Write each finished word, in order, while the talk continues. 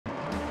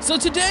So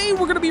today we're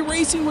going to be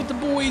racing with the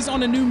boys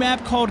on a new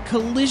map called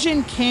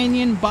Collision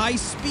Canyon by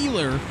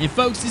Spieler. And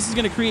folks, this is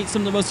going to create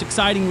some of the most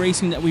exciting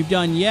racing that we've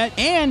done yet.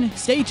 And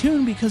stay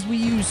tuned because we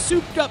use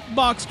souped up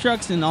box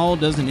trucks and all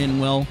doesn't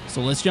end well.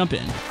 So let's jump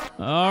in.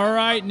 All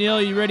right,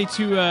 Neil, you ready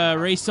to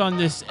race on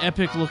this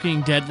epic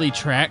looking deadly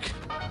track?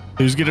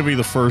 Who's going to be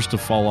the first to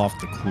fall off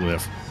the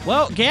cliff?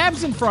 Well,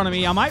 Gab's in front of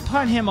me. I might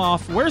punt him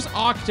off. Where's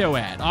Octo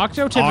at?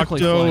 Octo typically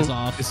flies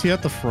off. Is he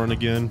at the front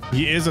again?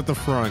 He is at the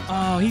front.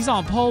 Oh, he's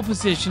on pole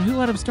position. Who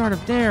let him start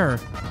up there?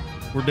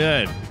 We're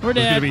dead. We're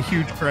dead. There's going to be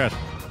a huge crash.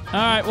 All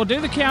right, we'll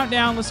do the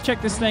countdown. Let's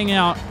check this thing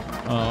out.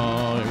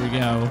 Oh, here we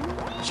go.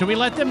 Should we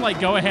let them, like,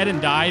 go ahead and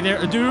die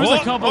there? Dude, there's a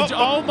couple.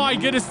 Oh, my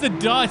goodness, the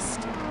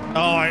dust.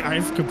 Oh,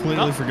 I've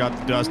completely forgot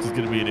the dust is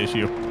going to be an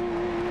issue.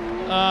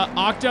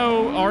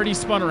 Octo already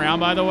spun around,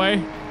 by the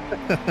way.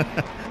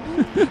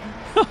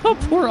 Oh,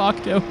 poor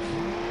Octo.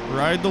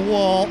 Ride the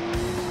wall.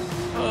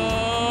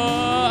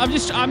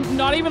 I'm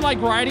not even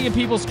like riding in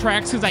people's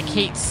tracks because I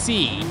can't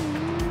see.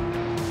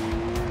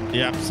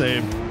 Yep,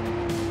 same.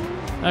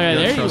 Okay,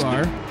 there you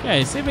are.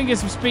 Okay, see if we can get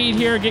some speed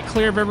here, get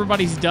clear of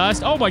everybody's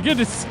dust. Oh my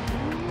goodness.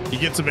 You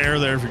get some air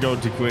there if you're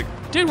going too quick.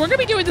 Dude, we're gonna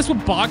be doing this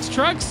with box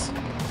trucks.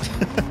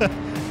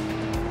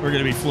 We're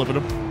gonna be flipping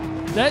them.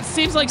 That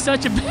seems like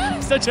such a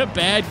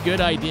bad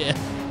good idea.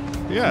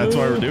 Yeah, that's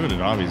why we're doing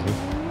it, obviously.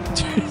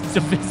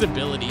 The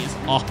visibility is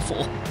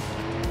awful.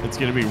 It's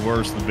going to be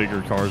worse the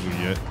bigger cars we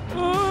get.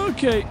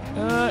 Okay.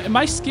 Am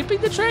I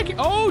skipping the track?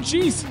 Oh,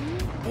 jeez.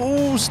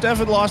 Oh,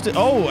 Stefan lost it.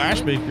 Oh,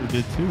 Ashmaker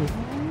did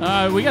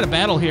too. We got a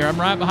battle here. I'm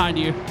right behind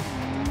you.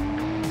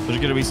 There's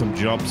going to be some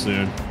jumps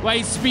soon.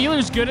 Wait,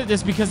 Spieler's good at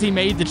this because he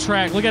made the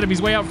track. Look at him.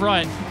 He's way out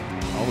front.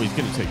 Oh, he's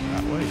going to take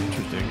that way.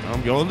 Interesting.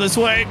 I'm going this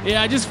way.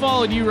 Yeah, I just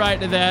followed you right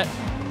to that.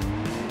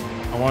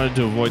 I wanted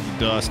to avoid the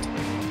dust.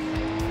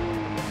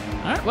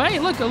 All right, well, hey,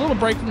 look, a little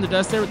break from the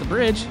dust there with the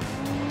bridge.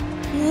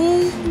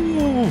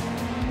 Ooh.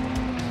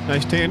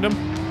 Nice tandem.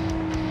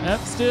 Yep,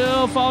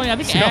 still following. I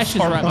think Ash is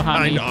right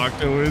behind me.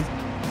 Octo is.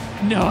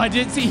 No, I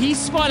didn't see. He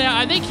spun out.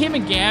 I think him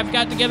and Gav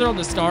got together on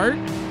the start.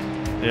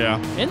 Yeah.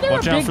 And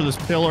watch out for this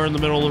pillar in the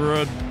middle of the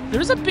road.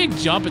 There's a big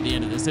jump at the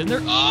end of this, isn't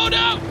there? Oh,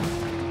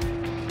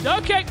 no.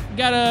 Okay,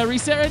 got a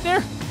reset right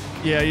there.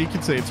 Yeah, you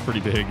could say it's pretty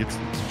big. It's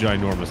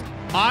ginormous.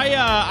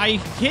 I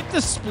hit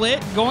the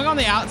split. Going on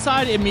the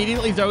outside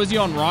immediately throws you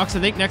on rocks. I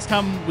think next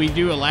time we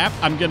do a lap,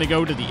 I'm going to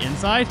go to the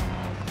inside.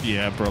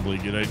 Yeah, probably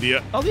a good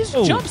idea. Oh, these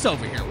jumps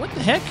over here. What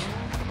the heck?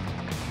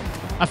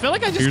 I feel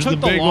like I just took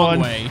the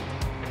long way.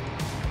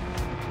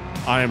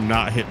 I am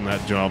not hitting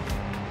that jump.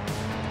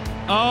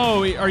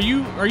 Oh, are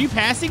you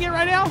passing it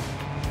right now?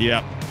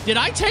 Yep. Did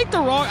I take the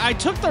wrong? I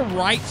took the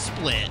right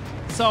split.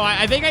 So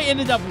I think I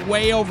ended up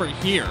way over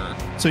here.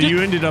 So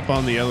you ended up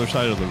on the other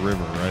side of the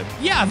river, right?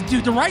 Yeah,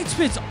 dude, the right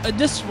split's,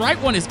 this right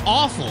one is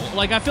awful.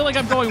 Like, I feel like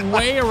I'm going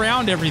way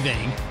around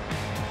everything.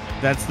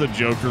 That's the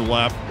Joker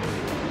lap.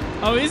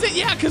 Oh, is it?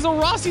 Yeah, because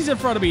Rossi's in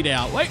front of me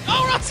now. Wait,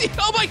 oh, Rossi,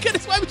 oh my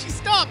goodness, why would you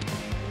stop?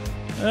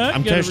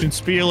 I'm catching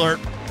Spieler.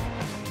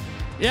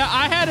 Yeah,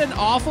 I had an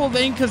awful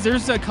thing because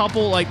there's a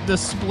couple, like, the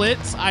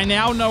splits. I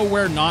now know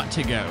where not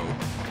to go.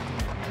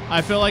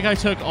 I feel like I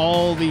took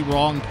all the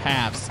wrong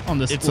paths on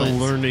the splits. It's a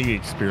learning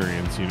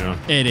experience, you know?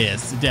 It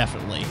is,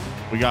 definitely.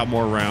 We got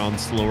more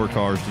rounds, slower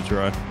cars to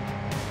try.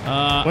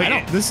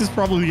 Wait, this is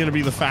probably going to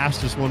be the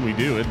fastest one we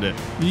do, isn't it?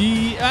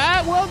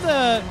 Yeah, well,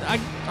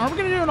 are we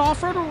going to do an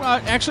off-road?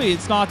 Actually,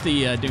 it's not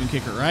the Dune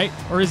Kicker, right?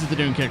 Or is it the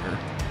Dune Kicker?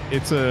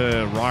 It's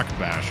a Rock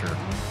Basher.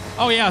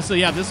 Oh, yeah, so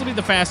yeah, this will be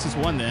the fastest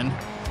one then.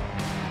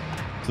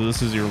 So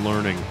this is your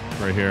learning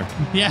right here.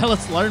 Yeah,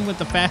 let's learn with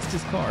the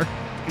fastest car.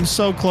 I'm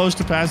so close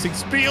to passing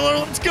Spieler.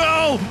 Let's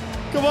go.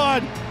 Come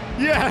on.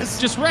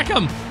 Yes. Just wreck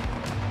him.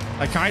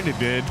 I kind of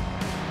did.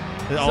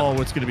 Oh,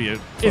 it's going to be a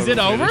Is it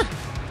over?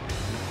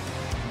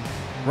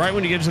 Right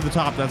when you get to the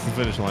top, that's the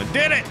finish line.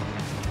 Did it.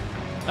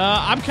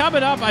 I'm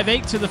coming up, I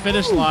think, to the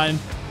finish line.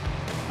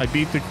 I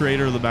beat the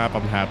creator of the map.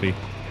 I'm happy.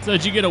 So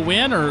did you get a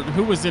win, or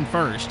who was in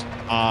first?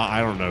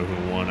 I don't know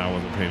who won. I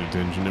wasn't paying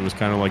attention. It was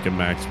kind of like a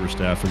Max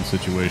Verstappen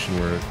situation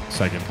where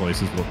second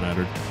place is what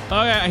mattered.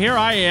 Okay, here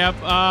I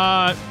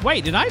am.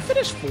 Wait, did I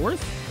finish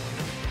fourth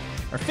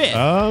or fifth?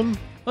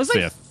 It was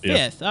like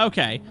fifth. Yeah.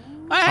 Okay.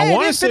 I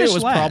want to say it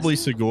was probably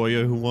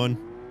Segoya who won.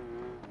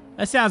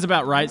 That sounds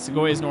about right.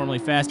 Segoya's normally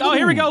fast. Oh,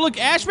 here we go. Look,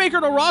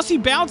 Ashmaker and Rossi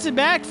bouncing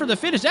back for the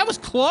finish. That was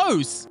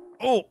close.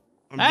 Oh,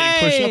 I'm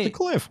getting pushed up the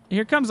cliff.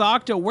 Here comes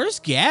Octo.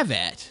 Where's Gav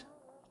at?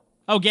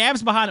 Oh,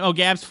 Gab's behind. Oh,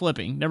 Gab's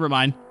flipping. Never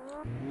mind.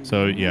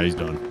 So, yeah, he's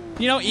done.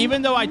 You know,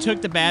 even though I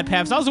took the bad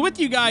paths, I was with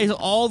you guys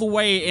all the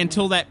way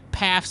until that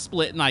path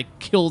split and I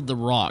killed the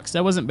rocks.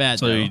 That wasn't bad,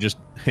 though. So you just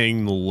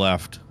hang the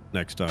left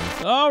next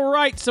time. All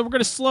right, so we're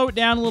going to slow it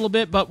down a little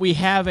bit, but we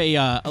have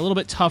a little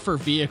bit tougher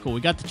vehicle.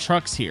 We got the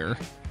trucks here.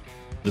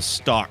 The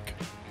stock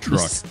truck.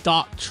 The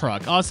stock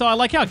truck. Oh, so I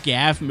like how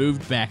Gav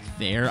moved back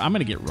there. I'm going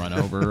to get run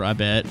over, I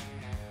bet.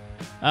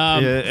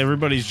 Yeah,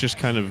 everybody's just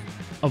kind of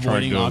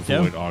avoiding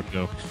Octo. Avoid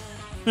Octo.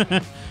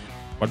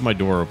 Why'd my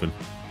door open?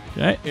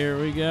 Okay, here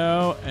we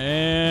go,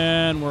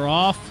 and we're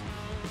off.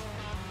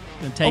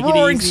 Then take a it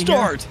roaring easy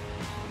start. Here.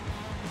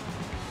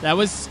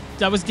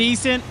 That was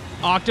decent.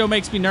 Octo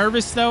makes me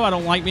nervous, though. I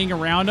don't like being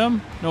around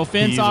him. No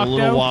offense, He's Octo. a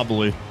little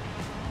wobbly.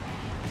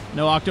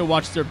 No, Octo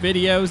watched their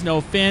videos. No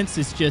offense.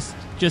 It's just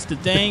a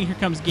thing. Here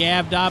comes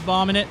Gav dive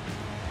bombing it.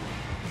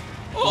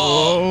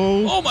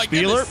 Oh my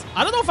goodness.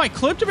 I don't know if I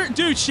clipped him or...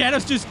 Dude,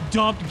 Shadows just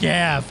dumped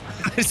Gav.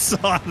 I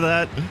saw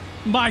that.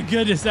 My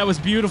goodness, that was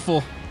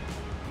beautiful.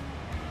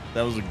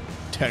 That was a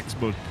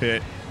textbook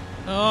pit.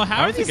 Oh,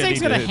 how are these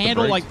things going to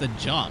handle, like, the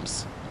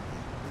jumps?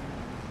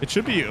 It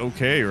should be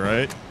okay,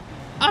 right?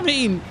 I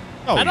mean,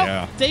 I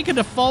don't think a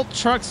default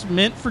truck's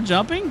meant for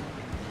jumping.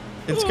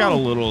 It's got a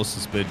little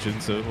suspension,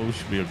 so we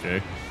should be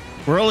okay.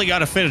 We're only got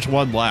to finish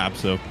one lap,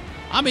 so...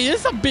 I mean,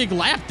 it's a big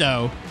lap,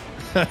 though.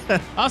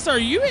 Also, are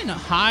you in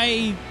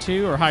high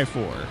 2 or high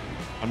 4?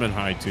 I'm in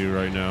high 2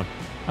 right now.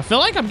 I feel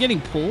like I'm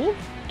getting pulled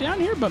down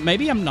here, but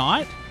maybe I'm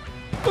not.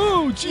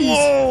 Oh, jeez.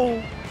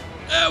 Whoa!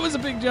 That was a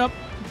big jump.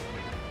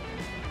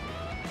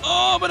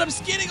 Oh, but I'm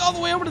skidding all the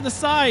way over to the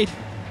side.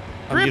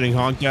 I'm getting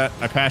honked at.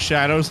 I passed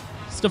Shadows.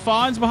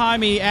 Stefan's behind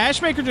me.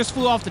 Ashmaker just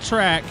flew off the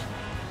track.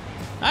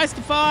 Hi,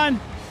 Stefan.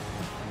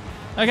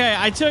 Okay,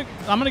 I'm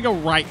going to go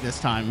right this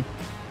time.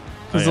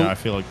 Oh, yeah, I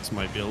feel like this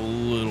might be a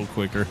little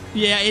quicker.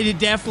 Yeah, it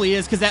definitely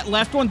is, because that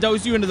left one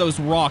does you into those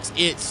rocks.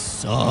 It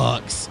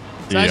sucks.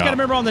 So I just got to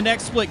remember on the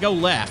next split, go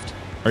left.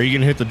 Are you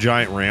going to hit the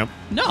giant ramp?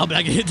 No, but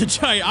I can hit the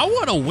giant. I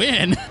want to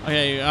win.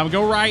 Okay, I'm going to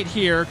go right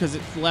here, because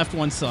the left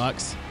one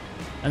sucks.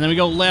 And then we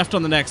go left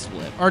on the next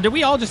split. Or did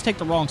we all just take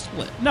the wrong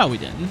split? No, we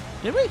didn't.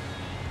 Did we?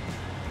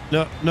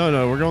 No,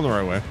 we're going the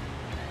right way.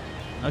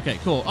 Okay,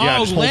 cool. Yeah,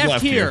 oh,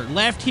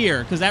 left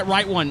here, because that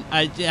right one,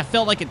 I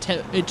felt like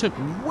it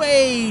took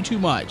way too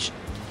much.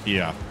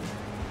 Yeah.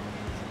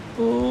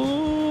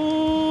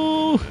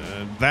 Ooh.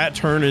 That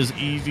turn is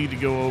easy to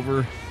go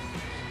over.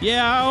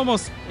 Yeah, I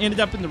almost ended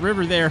up in the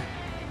river there.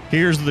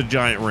 Here's the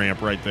giant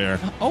ramp right there.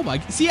 Oh my!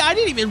 See, I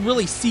didn't even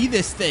really see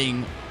this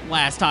thing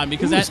last time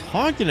because that's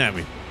honking at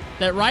me.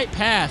 That right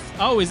path.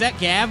 Oh, is that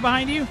Gav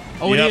behind you?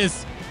 Oh, yep. It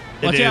is.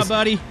 Watch out,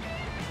 buddy.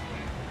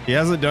 He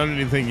hasn't done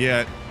anything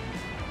yet.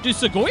 Dude,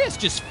 Segoya's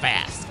just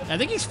fast. I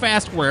think he's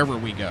fast wherever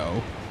we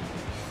go.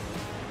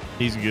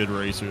 He's a good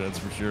racer, that's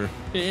for sure.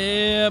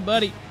 Yeah,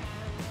 buddy.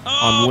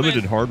 Oh,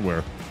 unlimited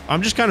hardware.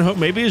 I'm just kind of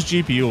hoping maybe his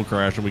GPU will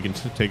crash and we can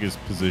take his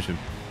position.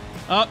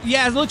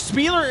 Yeah, look,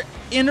 Spieler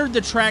entered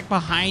the track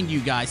behind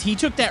you guys. He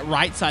took that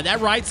right side. That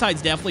right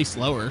side's definitely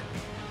slower.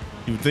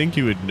 You would think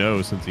he would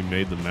know since he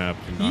made the map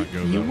to not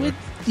go that way.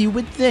 You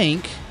would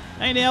think.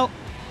 Hey, Neil.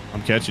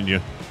 I'm catching you.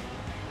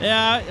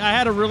 Yeah, I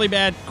had a really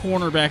bad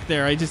corner back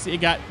there.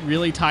 It got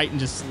really tight and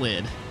just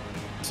slid.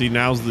 See,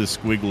 now's the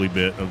squiggly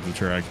bit of the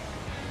track.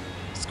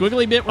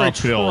 Squiggly bit where I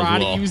try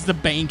to use the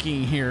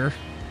banking here.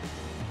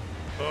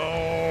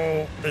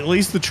 Oh, at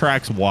least the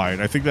track's wide.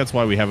 I think that's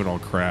why we haven't all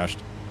crashed.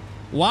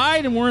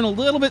 Wide, and we're in a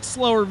little bit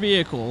slower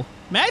vehicle.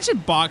 Imagine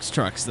box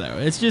trucks, though.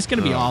 It's just going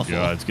to be awful.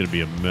 God, it's going to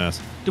be a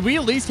mess. Do we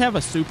at least have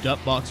a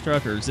souped-up box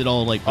truck, or is it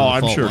all like... Oh,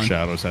 I'm sure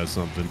Shadows has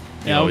something.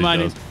 Yeah, we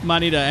might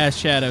need to ask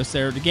Shadows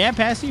there. Did Gab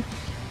pass you?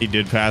 He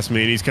did pass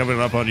me, and he's coming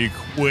up on you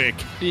quick.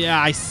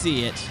 Yeah, I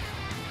see it.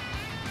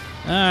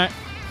 All right.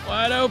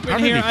 Wide open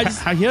here.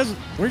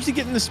 Where's he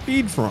getting the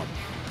speed from?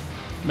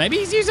 Maybe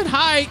he's using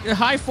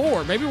high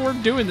 4. Maybe we're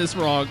doing this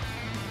wrong.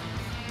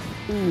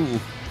 Ooh.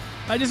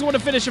 I just want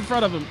to finish in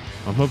front of him.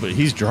 I'm hoping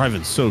he's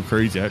driving so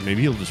crazy.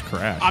 Maybe he'll just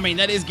crash. I mean,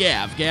 that is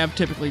Gav. Gav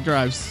typically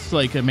drives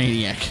like a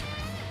maniac.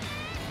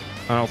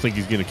 I don't think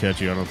he's going to catch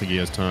you. I don't think he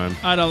has time.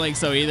 I don't think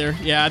so either.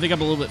 Yeah, I think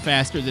I'm a little bit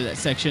faster than that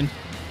section.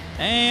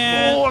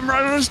 And I'm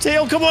right on his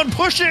tail. Come on,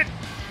 push it.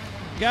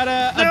 Got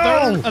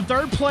a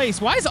third place.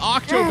 Why is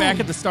Octo back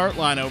at the start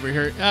line over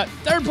here?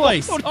 Third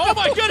place. Oh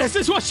my goodness,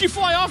 this watched you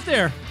fly off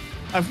there.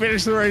 I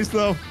finished the race,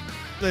 though.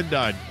 Then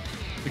died.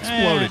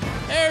 Exploded.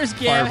 There's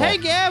Gav. Fireball. Hey,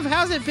 Gav,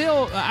 how's it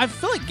feel? I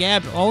feel like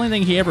Gav, the only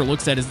thing he ever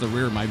looks at is the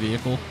rear of my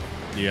vehicle.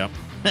 Yep.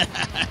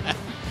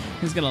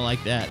 He's going to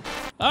like that.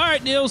 All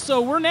right, Neil,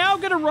 so we're now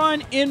going to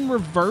run in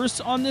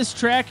reverse on this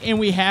track, and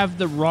we have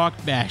the Rock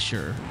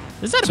Basher.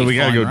 So we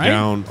got to go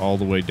down, all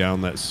the way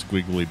down that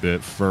squiggly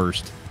bit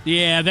first.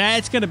 Yeah,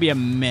 that's going to be a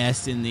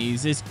mess in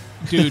these.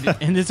 Dude,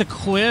 and there's a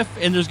cliff,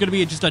 and there's going to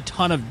be just a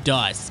ton of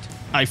dust.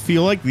 I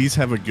feel like these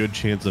have a good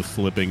chance of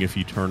flipping if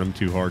you turn them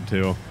too hard,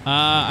 too.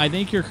 I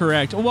think you're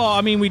correct. Well,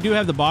 I mean, we do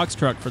have the box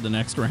truck for the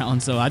next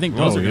round, so I think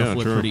those are going to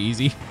flip pretty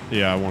easy.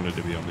 Yeah, I wanted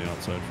to be on the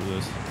outside for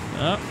this.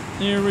 Oh,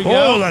 here we go.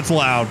 Oh, that's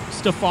loud.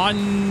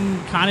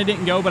 Stefan kind of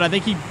didn't go, but I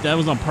think that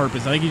was on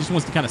purpose. I think he just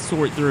wants to kind of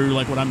sort through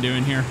like what I'm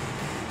doing here.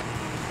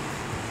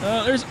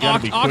 There's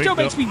Octo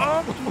makes me...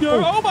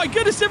 Oh, my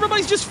goodness,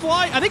 everybody's just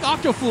flying. I think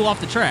Octo flew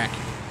off the track.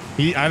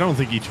 I don't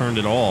think he turned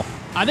at all.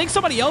 I think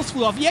somebody else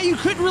flew off. Yeah, you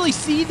couldn't really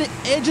see the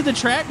edge of the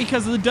track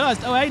because of the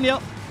dust. Oh, hey,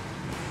 Neil.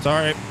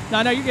 Sorry.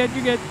 No, you're good.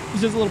 You're good.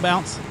 It's just a little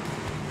bounce.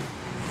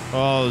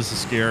 Oh, this is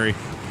scary.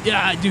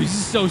 Yeah, dude, this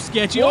is so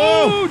sketchy. Whoa.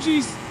 Oh,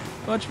 jeez.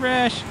 Much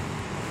rash.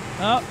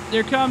 Oh,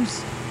 there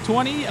comes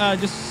 20.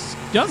 Just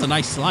does a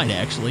nice slide,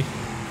 actually.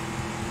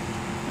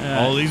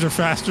 Oh, these are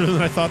faster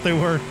than I thought they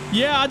were.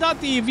 Yeah, I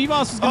thought the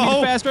V-Boss was going to be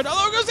the fast ride.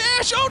 Oh, there goes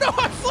Ash. Oh, no,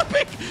 I'm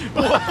flipping.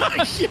 What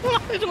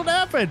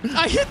happened?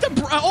 I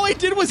hit all I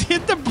did was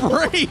hit the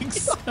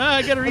brakes.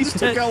 I got to reset.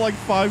 Took out like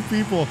 5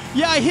 people.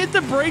 Yeah, I hit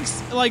the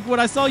brakes like when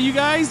I saw you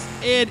guys,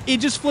 and it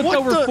just flipped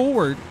over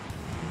forward.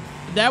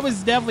 That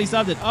was definitely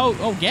something.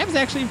 Oh, Gab's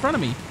actually in front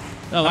of me.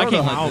 Oh, I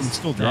can't let this. I'm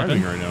still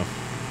driving right now.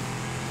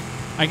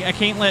 I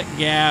can't let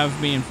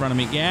Gav be in front of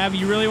me. Gav,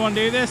 you really want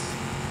to do this?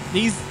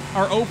 These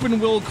are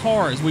open-wheel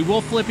cars. We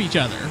will flip each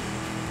other.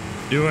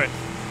 Do it.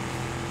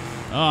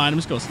 Oh, I'm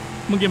just going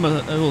to give him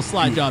a little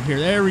slide job here.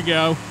 There we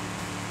go.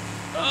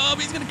 Oh,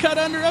 he's going to cut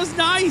under. That was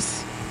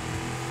nice.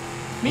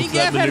 Me and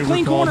Gav had a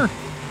clean corner.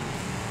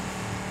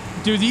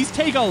 Dude, these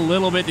take a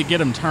little bit to get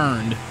them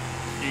turned.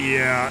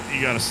 Yeah,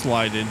 you got to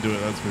slide into it,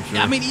 that's for sure.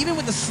 I mean, even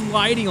with the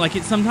sliding, like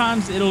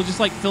sometimes it'll just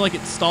like feel like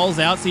it stalls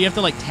out, so you have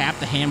to like tap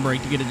the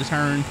handbrake to get it to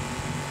turn.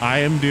 I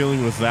am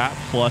dealing with that,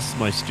 plus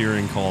my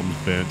steering column's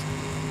bent.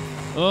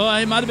 Oh,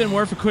 it might have been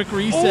worth a quick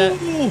reset.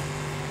 Oh!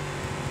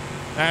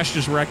 Ash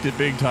just wrecked it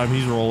big time.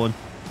 He's rolling.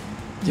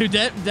 Dude,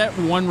 that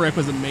one wreck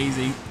was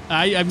amazing.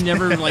 I've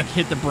never like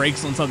hit the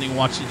brakes on something and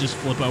watched it just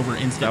flip over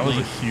instantly. That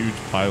was a huge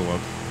pileup.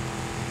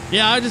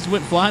 Yeah, I just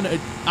went flying.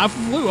 I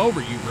flew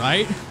over you,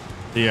 right?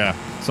 Yeah,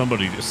 several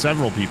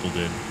people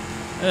did.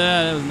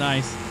 That was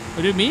nice.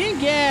 But dude, me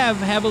and Gav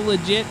have a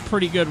legit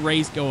pretty good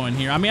race going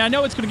here. I mean, I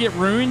know it's going to get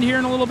ruined here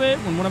in a little bit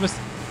when one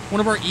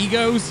of our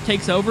egos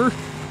takes over.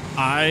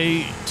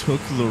 I took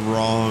the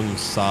wrong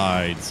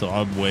side, so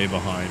I'm way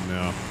behind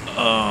now.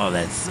 Oh,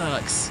 that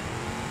sucks.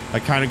 I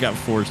kind of got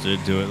forced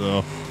into it,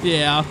 though.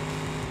 Yeah.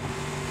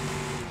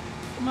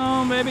 Come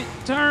on, baby.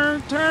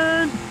 Turn.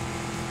 I'm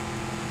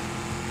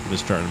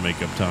just trying to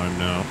make up time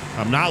now.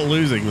 I'm not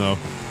losing, though.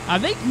 I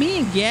think me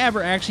and Gav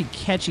are actually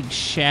catching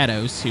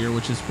shadows here,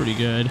 which is pretty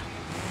good.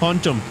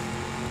 Punt them.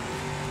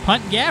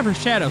 Punt Gav or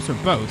shadows or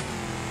both?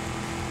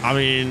 I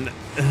mean,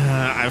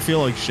 I feel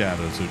like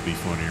shadows would be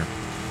funnier.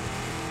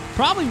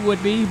 Probably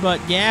would be, but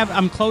Gav,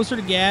 I'm closer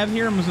to Gav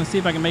here. I'm just going to see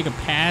if I can make a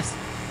pass.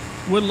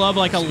 Would love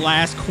like a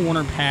last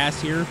corner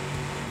pass here.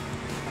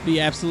 Be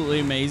absolutely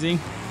amazing.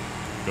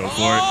 Go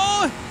for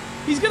it.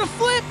 He's going to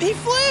flip. He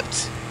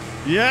flipped.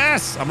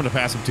 Yes. I'm going to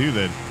pass him too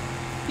then.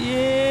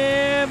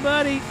 Yeah,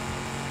 buddy.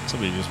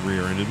 Somebody just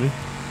rear-ended me.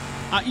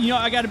 You know,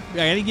 I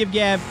gotta give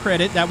Gav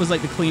credit. That was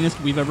like the cleanest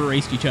we've ever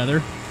raced each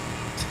other.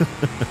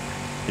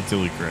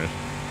 Until he crashed.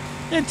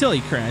 Until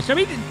he crashed. I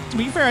mean, to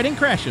be fair, I didn't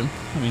crash him.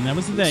 I mean, that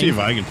was the thing. See if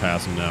I can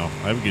pass him now.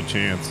 I have a good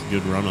chance.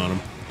 Good run on him.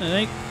 I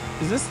think.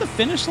 Is this the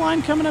finish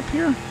line coming up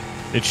here?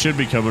 It should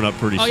be coming up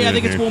pretty soon. Oh yeah, I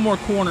think it's one more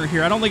corner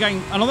here. I don't think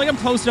I'm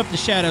close enough to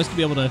shadows to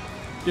be able to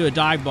do a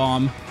dive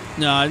bomb.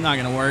 No, it's not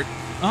gonna work.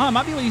 Oh, I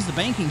might be able to use the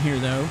banking here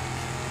though.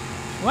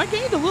 Well, I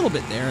gained a little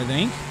bit there, I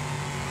think.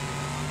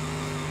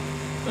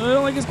 I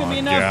don't think it's going to be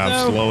enough,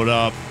 though. Slow it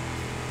up.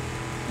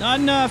 Not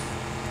enough.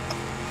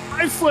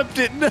 I flipped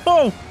it.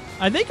 No.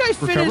 I think I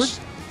finished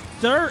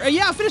third.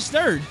 Yeah, I finished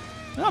third.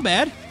 Not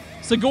bad.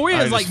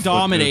 Segoria is like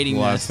dominating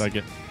this.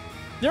 Second.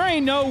 There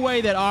ain't no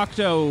way that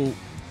Octo...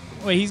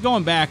 Wait, he's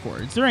going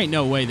backwards. There ain't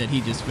no way that he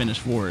just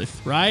finished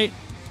fourth, right?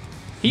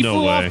 He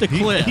flew off the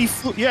cliff.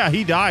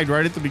 He died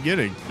right at the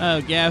beginning.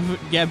 Oh,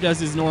 Gav does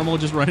his normal,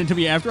 just run into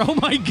me after. Oh,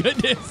 my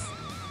goodness.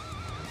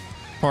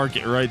 Park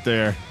it right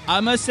there. I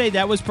must say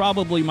that was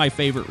probably my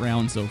favorite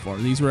round so far.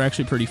 These were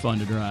actually pretty fun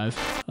to drive.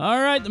 All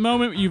right, the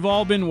moment you've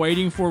all been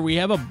waiting for. We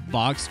have a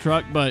box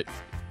truck, but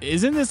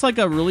isn't this like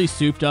a really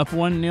souped up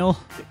one, Neil?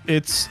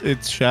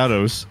 It's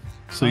Shadows.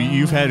 So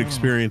you've had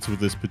experience with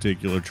this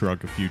particular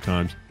truck a few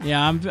times.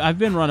 Yeah, I've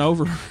been run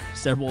over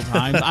several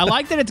times. I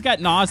like that it's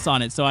got NOS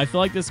on it, so I feel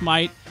like this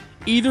might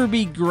either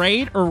be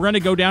great or we're going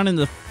to go down in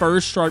the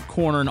first sharp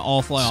corner and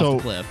all fly off the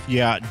cliff.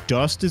 Yeah,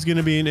 dust is going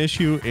to be an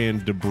issue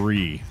and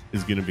debris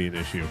is going to be an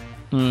issue.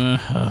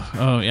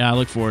 Oh, yeah, I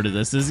look forward to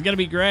this. This is going to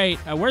be great.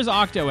 Where's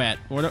Octo at?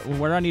 Where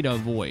do I need to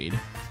avoid?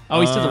 Oh,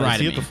 he's to the right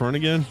of me. Is he at the front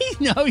again?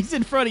 No, he's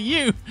in front of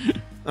you.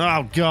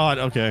 Oh, God.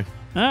 Okay.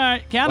 All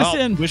right, count us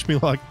in. Wish me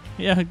luck.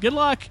 Yeah, good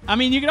luck. I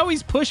mean, you could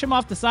always push him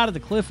off the side of the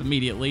cliff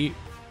immediately.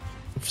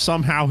 If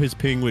somehow his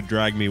ping would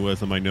drag me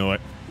with him, I know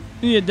it.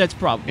 Yeah, that's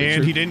probably And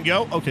true. he didn't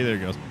go? Okay, there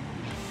he goes.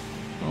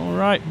 All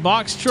right,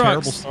 box trucks.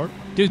 Terrible start.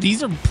 Dude,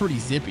 these are pretty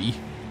zippy.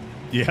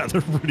 Yeah,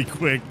 they're pretty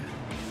quick.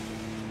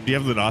 Do you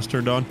have the NOS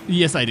turned on?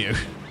 Yes, I do.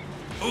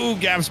 Ooh,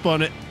 Gav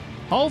spun it.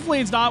 Hopefully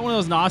it's not one of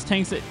those NOS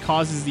tanks that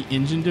causes the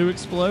engine to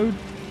explode.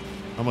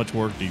 How much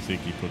work do you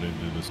think he put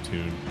into this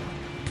tune?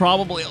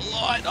 Probably a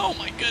lot. Oh,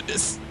 my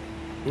goodness.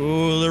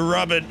 Ooh, they're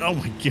rubbing. Oh,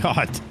 my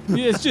God.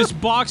 Yeah, it's just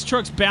box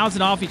trucks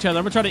bouncing off each other.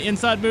 I'm going to try to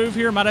inside move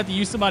here. Might have to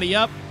use somebody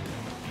up.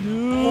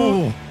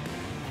 Oh.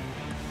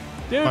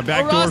 Dude, my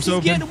back door's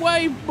open. Getting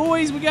away,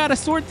 boys. We got to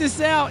sort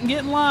this out and get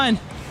in line.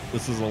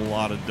 This is a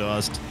lot of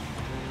dust.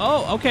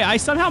 Oh, okay. I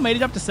somehow made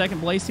it up to second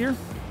place here.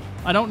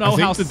 I don't know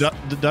how.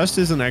 The dust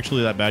isn't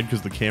actually that bad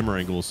because the camera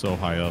angle is so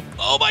high up.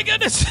 Oh my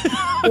goodness! Okay,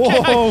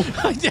 whoa!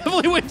 I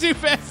definitely went too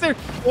fast there.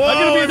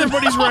 Whoa!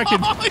 Everybody's wrecking.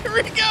 Oh, here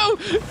we go!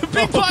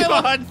 Big pile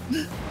up.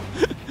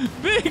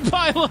 Big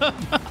pile up.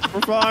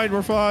 We're fine.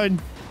 We're fine.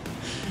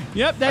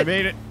 Yep, I that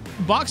made it.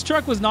 box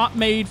truck was not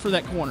made for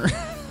that corner.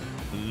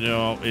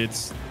 No,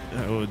 it's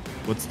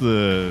what's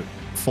the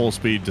full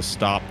speed to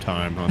stop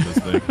time on this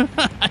thing?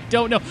 I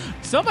don't know.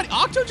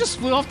 Octo just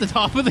flew off the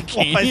top of the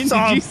canyon.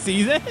 Did you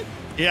see that?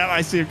 Yeah,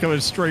 I see him coming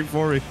straight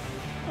for me.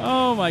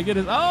 Oh my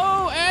goodness.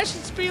 Oh, Ash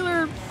and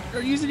Spieler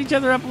are using each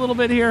other up a little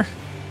bit here.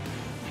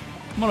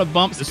 I'm gonna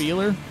bump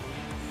Spieler.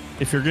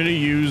 If you're gonna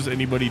use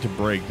anybody to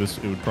break this,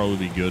 it would probably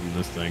be good in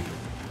this thing.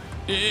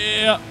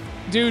 Yeah,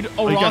 dude.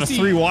 Oh, you got a Rossi.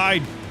 3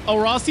 wide. Oh,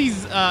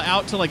 Rossi's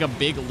out to like a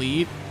big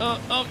lead.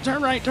 Oh,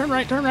 turn right, turn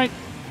right, turn right.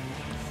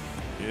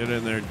 Get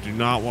in there. Do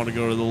not want to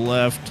go to the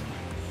left.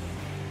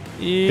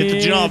 Yeah, hit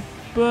the jump,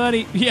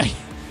 buddy. Yeah.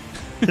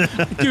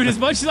 Dude, as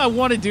much as I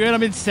want to do it,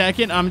 I'm in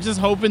second. I'm just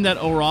hoping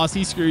that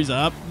Rossi screws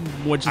up,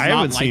 which is I not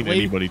haven't likely. seen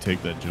anybody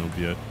take that jump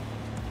yet.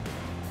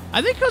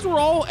 I think because we're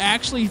all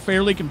actually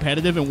fairly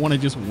competitive and want to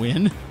just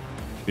win.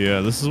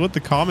 Yeah, this is what the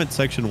comment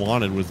section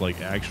wanted, was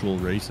like actual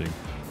racing.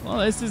 Well,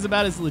 this is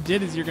about as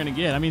legit as you're going to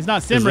get. I mean, it's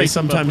not sim racing. They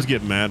sometimes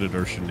get mad at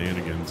our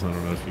shenanigans. I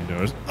don't know if you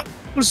noticed.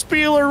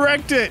 Spieler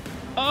wrecked it.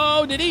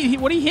 Oh, did he?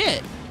 What did he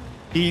hit?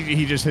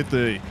 He just hit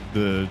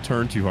the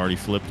turn too hard. He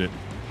flipped it.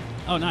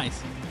 Oh,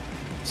 nice.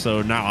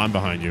 So now I'm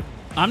behind you.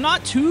 I'm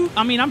not too.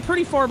 I mean, I'm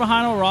pretty far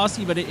behind old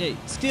Rossi, but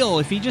still,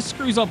 if he just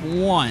screws up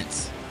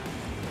once,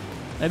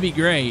 that'd be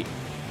great.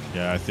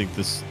 Yeah, I think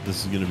this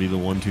is going to be the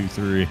 1, 2,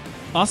 3.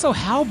 Also,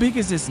 how big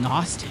is this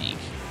NOS tank?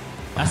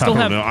 I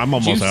don't know. I'm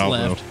almost juice out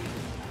left. though.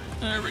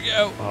 There we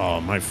go. Oh,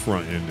 my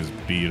front end is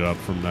beat up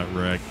from that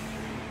wreck.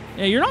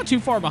 Yeah, you're not too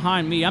far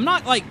behind me. I'm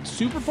not like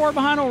super far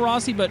behind old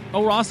Rossi, but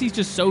old Rossi's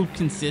just so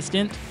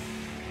consistent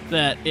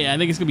that I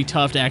think it's gonna be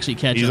tough to actually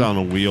catch him. He's on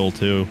a wheel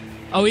too.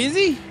 Oh, is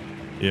he?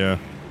 Yeah.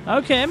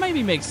 Okay, it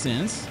maybe makes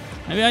sense.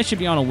 Maybe I should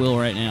be on a wheel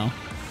right now.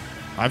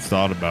 I've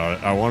thought about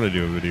it. I want to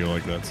do a video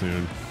like that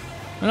soon.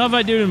 I don't know if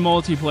I do it in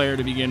multiplayer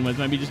to begin with.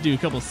 Maybe just do a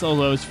couple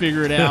solos,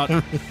 figure it out.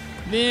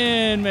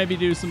 Then maybe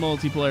do some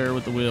multiplayer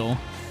with the wheel.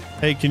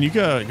 Hey, can you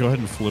go ahead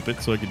and flip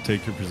it so I can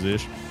take your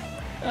position?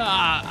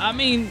 I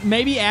mean,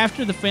 maybe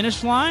after the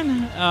finish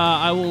line,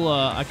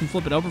 I can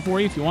flip it over for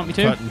you if you want me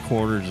to. Cutting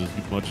corners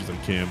as much as I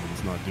can, but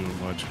it's not doing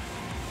much.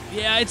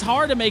 Yeah, it's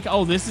hard to make.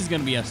 Oh, this is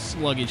going to be a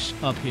sluggish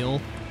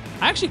uphill.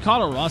 I actually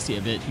caught a Rossi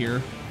a bit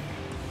here.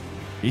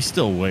 He's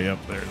still way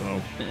up there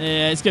though.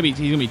 Yeah, he's gonna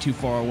be too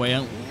far away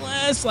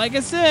unless, like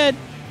I said,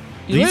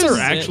 these are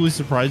actually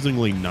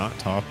surprisingly not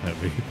top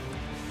heavy.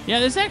 Yeah,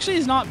 this actually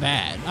is not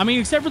bad. I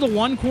mean, except for the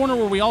one corner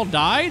where we all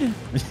died.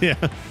 Yeah.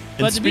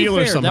 But to be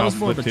fair, that was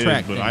more of a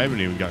track but thing. I haven't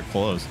even got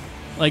close.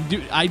 Like,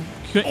 dude, I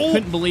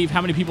couldn't believe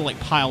how many people like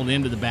piled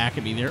into the back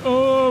of me there.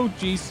 Oh,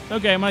 jeez.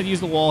 Okay, I'm gonna use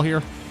the wall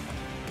here.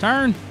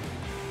 Turn.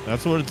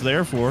 That's what it's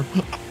there for.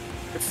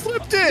 I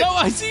flipped it. No,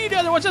 I see you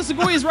down there. Watch out,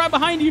 Segovia's right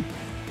behind you.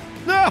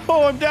 No,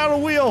 I'm down a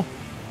wheel.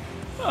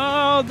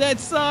 Oh, that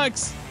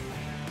sucks.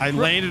 I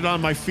landed on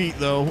my feet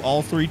though.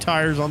 All 3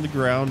 tires on the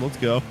ground. Let's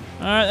go.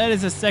 All right, that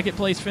is a second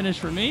place finish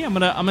for me. I'm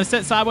gonna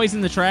set sideways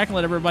in the track and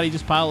let everybody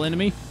just pile into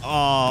me.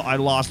 Oh, I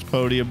lost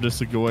podium to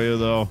Segoia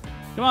though.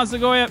 Come on,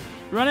 Segoia,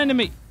 run into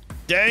me.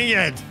 Dang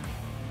it!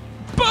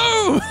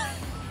 Boom!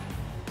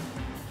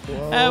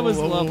 Whoa, That was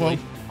lovely.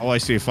 Oh, I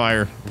see a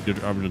fire.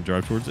 I'm gonna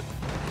drive towards it.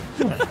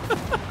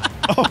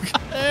 Oh,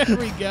 there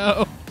we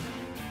go.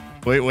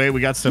 Wait, we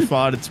got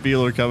Stefan and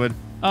Spieler coming.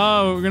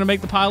 Oh, we're gonna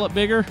make the pilot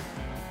bigger.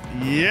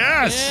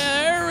 Yes.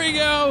 Yeah, there we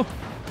go.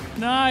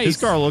 Nice.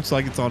 This car looks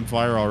like it's on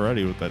fire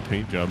already with that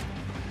paint job.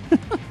 All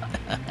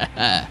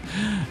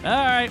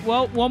right,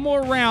 well, one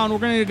more round. We're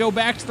going to go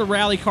back to the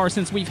rally car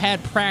since we've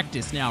had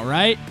practice now,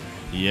 right?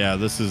 Yeah,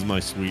 this is my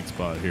sweet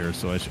spot here,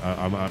 so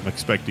I'm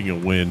expecting a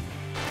win.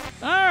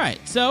 All right,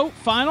 so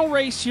final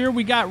race here.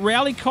 We got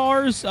rally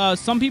cars.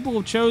 Some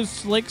people chose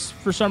slicks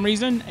for some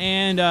reason,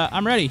 and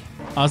I'm ready.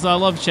 Also, I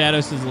love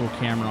Shadows' little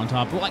camera on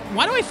top. Like,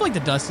 why do I feel like the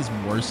dust is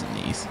worse in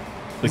these?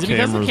 Is it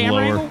because of the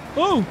camera lower. angle?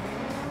 Oh.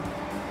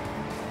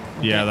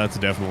 Yeah, that's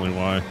definitely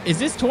why. Is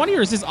this 20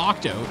 or is this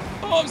Octo?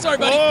 Oh, I'm sorry,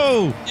 buddy.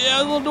 Oh! Yeah,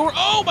 the little door.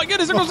 Oh, my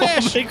goodness, there goes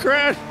Ash. They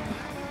crashed.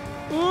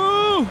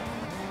 Ooh.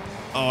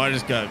 Oh, I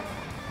just got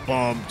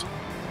bumped.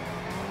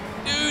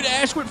 Dude,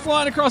 Ash went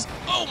flying across.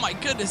 Oh, my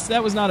goodness.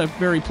 That was not a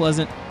very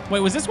pleasant. Wait,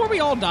 was this where we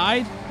all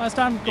died last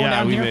time going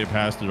down here? Yeah, we made it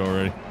past it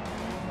already.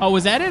 Oh,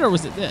 was that it or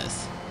was it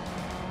this?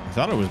 I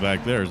thought it was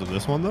back there. Is it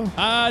this one,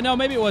 though? No,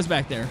 maybe it was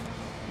back there.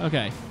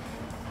 Okay.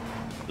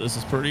 This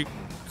is pretty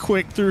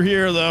quick through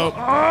here, though.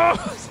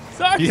 Oh,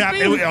 sorry, yeah,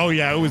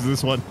 Spieler. it was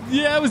this one.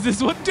 Yeah, it was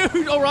this one.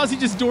 Dude, oh, Rossi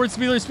just doored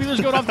Spieler. Spieler's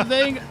going off the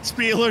thing.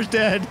 Spieler's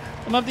dead.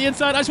 I'm up the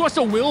inside. I just watched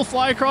a wheel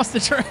fly across the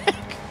track.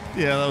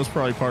 Yeah, that was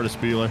probably part of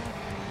Spieler.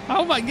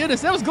 Oh, my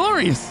goodness. That was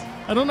glorious.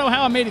 I don't know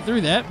how I made it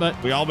through that,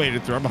 but We all made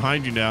it through. I'm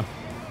behind you now.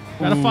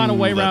 gotta find a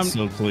way around. That's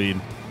so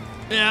clean.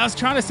 Yeah, I was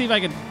trying to see if I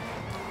could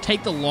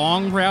take the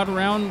long route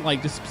around,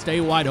 like just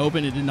stay wide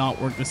open. It did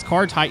not work. This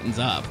car tightens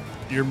up.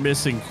 You're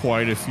missing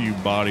quite a few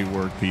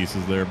bodywork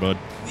pieces there, bud.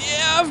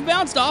 Yeah, I've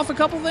bounced off a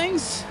couple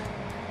things.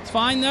 It's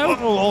fine, though.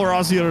 Oh,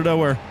 Rossi out of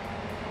nowhere.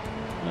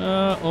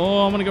 I'm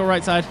going to go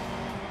right side.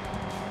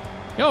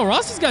 Yo,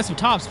 Rossi's got some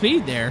top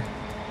speed there.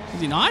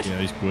 Is he not? Yeah,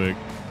 he's quick.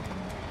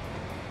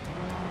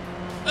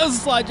 That was a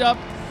slide job.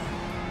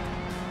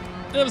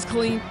 That was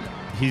clean.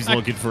 He's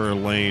looking for a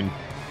lane.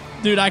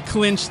 Dude, I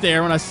clinched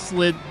there when I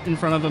slid in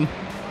front of him.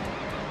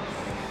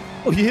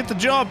 Oh, he hit the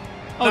jump.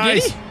 Oh,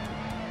 nice. did he?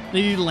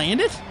 Did he land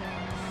it?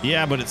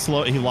 Yeah, but it's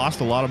slow. He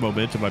lost a lot of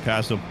momentum. I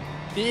passed him.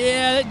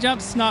 Yeah, that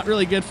jump's not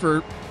really good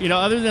for,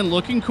 other than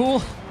looking cool.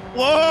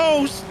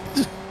 Whoa!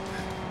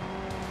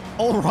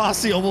 Old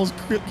Rossi almost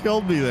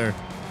killed me there.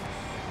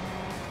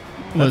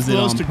 That's the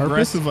most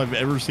aggressive I've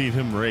ever seen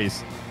him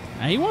race.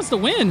 He wants to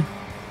win.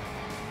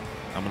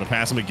 I'm going to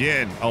pass him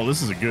again. Oh,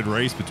 this is a good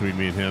race between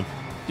me and him.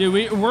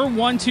 Dude, we're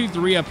 1, 2,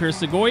 3 up here.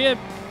 Segoya,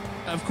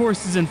 of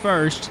course, is in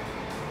first.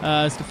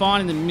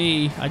 Stefan and then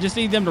me. I just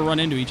need them to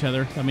run into each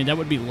other. I mean, that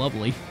would be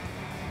lovely.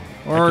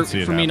 Or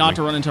for me not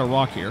to run into a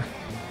rock here.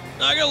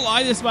 Not gonna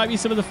lie, this might be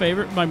some of the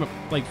favorite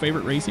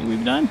racing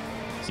we've done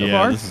so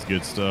far. Yeah, this is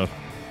good stuff.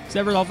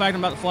 Except for the fact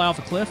I'm about to fly off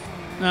a cliff.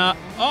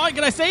 Oh,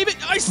 can I save it?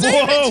 I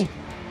saved it!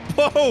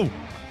 Whoa!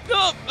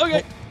 Oh,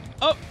 okay.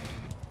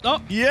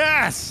 Oh.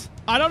 Yes!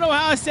 I don't know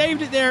how I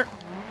saved it there.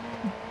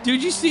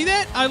 Dude, you see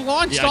that? I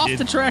launched off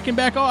the track and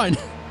back on.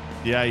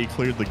 Yeah, you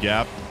cleared the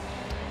gap.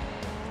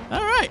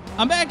 All right,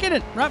 I'm back in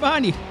it, right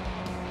behind you.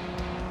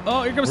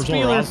 Oh, here comes Where's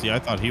Spieler. Rossi? I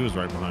thought he was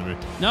right behind me.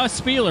 No, it's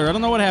Spieler. I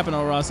don't know what happened to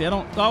Rossi.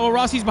 Oh,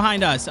 Rossi's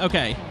behind us.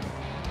 Okay.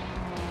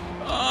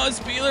 Oh,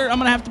 Spieler, I'm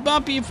gonna have to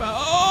bump you.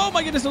 Oh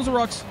my goodness, those are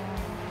rocks.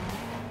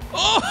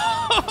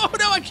 Oh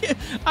no, I can't.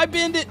 I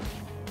bend it.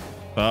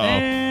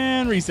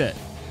 And reset.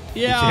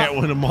 Yeah. You can't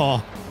win them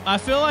all. I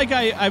feel like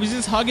I was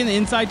just hugging the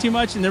inside too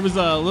much, and there was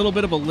a little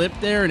bit of a lip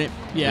there, and it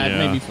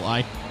made me fly.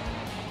 I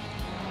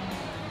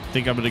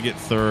think I'm gonna get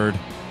third.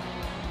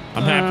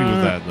 I'm happy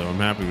with that though. I'm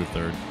happy with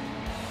third.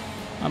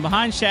 I'm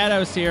behind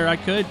Shadows here. I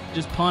could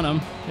just punt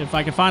him if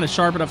I could find a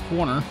sharp enough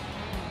corner.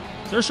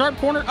 Is there a sharp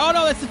corner? Oh,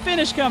 no, that's the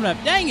finish coming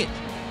up. Dang it.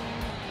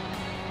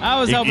 I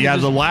was hoping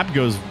the lap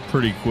goes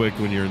pretty quick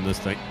when you're in this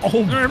thing.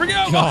 Oh, there we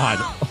go. God.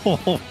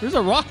 Oh. There's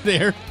a rock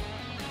there.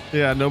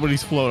 Yeah,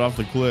 nobody's floating off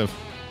the cliff.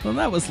 Well,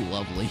 that was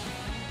lovely.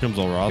 Comes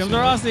Old Rossi. Comes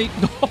Rossi.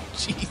 Oh,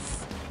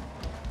 jeez.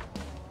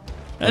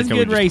 That's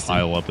good racing.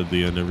 Pile up at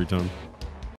the end every time.